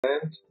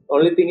And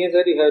only thing is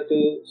that you have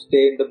to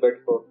stay in the bed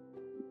for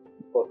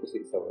 4 to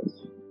 6 hours.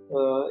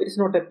 It is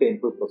not a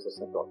painful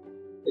process at all.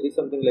 It is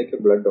something like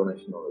a blood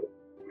donation only.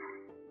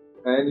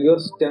 And your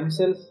stem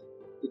cells,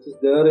 which is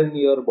there in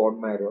your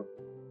bone marrow,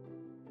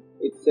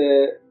 it's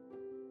a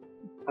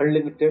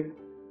unlimited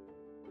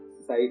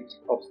site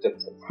of stem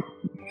cells.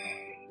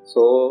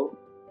 So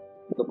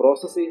the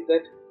process is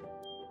that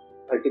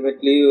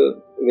ultimately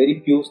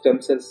very few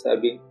stem cells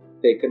have been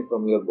taken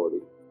from your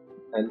body,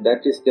 and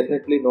that is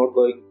definitely not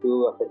going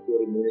to affect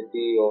your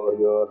immunity or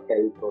your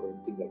health or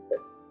anything like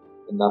that.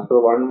 And after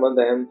 1 month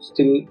I am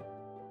still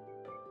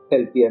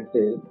healthy and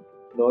hale,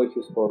 no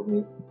issues for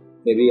me.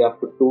 Maybe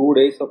after 2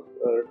 days of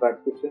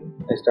transfusion,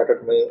 I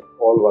started my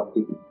all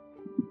working,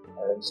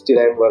 and still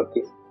I am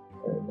working,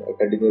 and I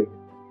continue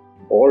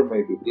all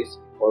my duties,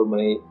 all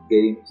my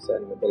games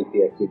and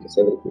healthy activities,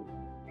 everything.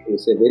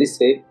 It's a very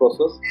safe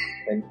process,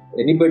 and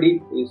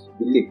anybody who is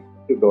willing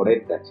to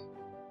donate that,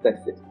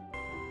 that's it.